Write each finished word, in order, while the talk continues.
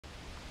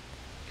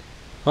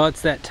Well,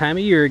 it's that time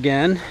of year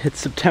again. It's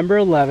September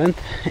 11th,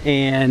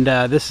 and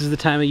this is the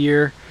time of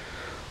year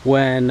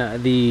when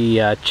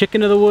the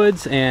chicken of the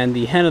woods and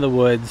the hen of the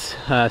woods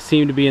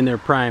seem to be in their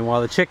prime.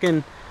 While the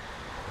chicken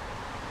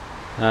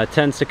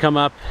tends to come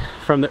up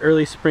from the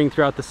early spring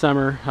throughout the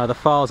summer, the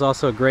fall is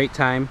also a great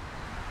time.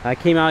 I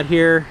came out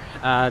here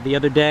the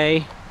other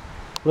day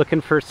looking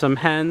for some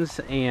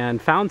hens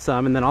and found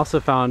some, and then also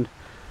found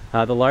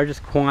the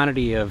largest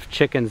quantity of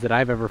chickens that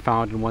I've ever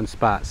found in one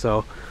spot.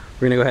 So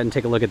we're gonna go ahead and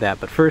take a look at that.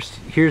 But first,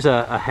 here's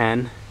a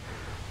hen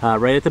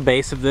right at the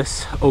base of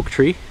this oak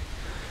tree.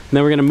 And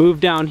then we're gonna move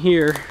down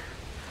here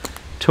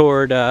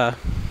toward a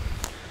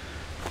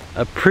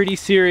pretty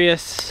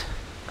serious,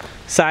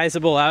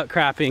 sizable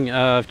outcropping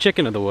of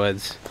chicken of the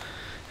woods.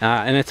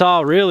 And it's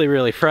all really,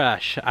 really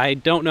fresh. I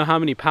don't know how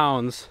many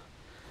pounds.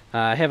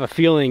 I have a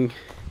feeling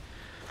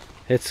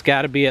it's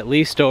gotta be at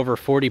least over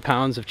 40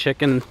 pounds of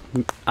chicken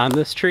on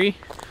this tree.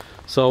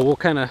 So we'll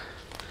kind of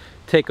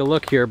take a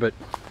look here, but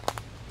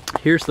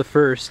here's the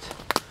first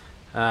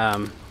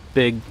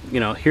big,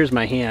 here's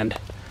my hand,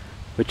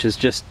 which is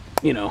just,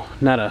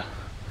 not a,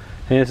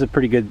 and it's a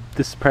pretty good,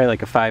 this is probably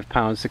like a 5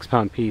 pound, 6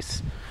 pound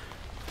piece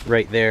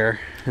right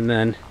there. And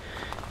then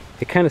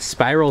it kind of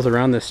spirals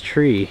around this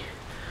tree,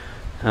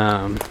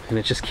 and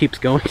it just keeps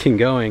going and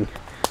going.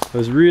 I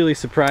was really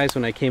surprised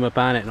when I came up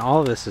on it, and all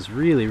of this is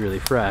really, really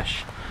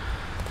fresh.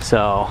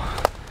 So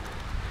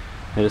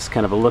I just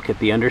kind of a look at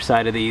the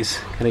underside of these,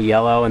 kind of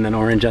yellow and then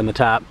orange on the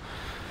top.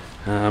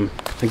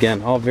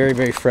 Again, all very,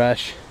 very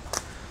fresh.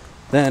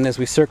 Then as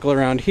we circle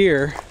around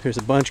here, there's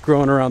a bunch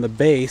growing around the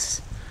base.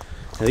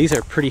 Now these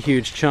are pretty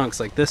huge chunks.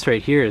 Like this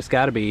right here has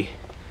got to be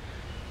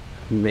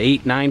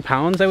 8, 9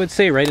 pounds, I would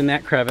say, right in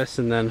that crevice.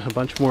 And then a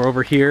bunch more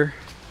over here.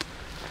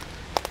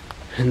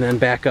 And then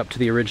back up to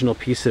the original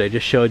piece that I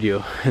just showed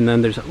you. And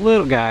then there's a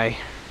little guy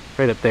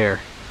right up there.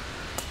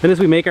 Then as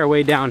we make our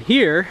way down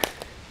here,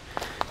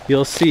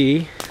 you'll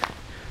see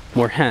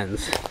more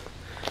hens.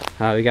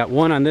 We got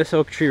one on this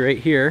oak tree right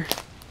here.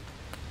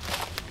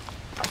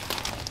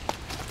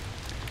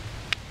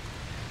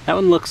 That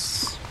one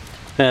looks,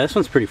 yeah, this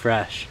one's pretty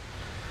fresh.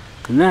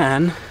 And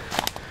then,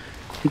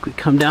 I think we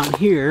come down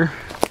here,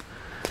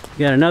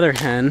 we got another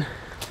hen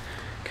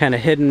kind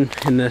of hidden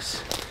in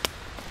this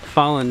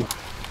fallen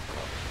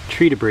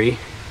tree debris.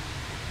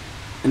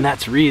 And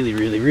that's really,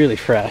 really, really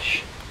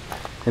fresh.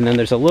 And then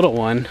there's a little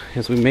one,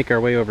 as we make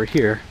our way over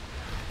here,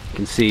 you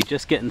can see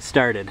just getting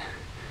started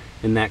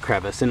in that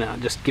crevice. And I'll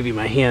just give you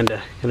my hand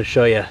to kind of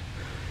show you.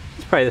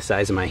 It's probably the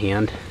size of my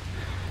hand.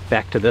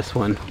 Back to this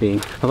one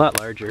being a lot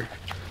larger.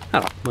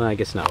 Oh, well, I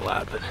guess not a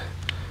lot, but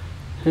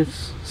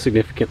it's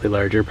significantly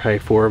larger, probably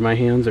 4 of my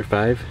hands or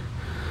 5.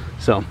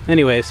 So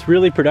anyways,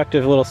 really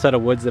productive little set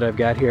of woods that I've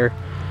got here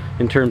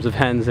in terms of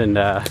hens and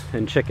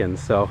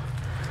chickens. So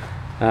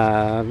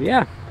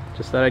yeah,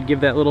 just thought I'd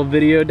give that little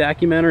video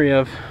documentary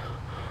of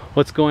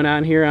what's going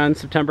on here on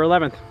September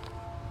 11th.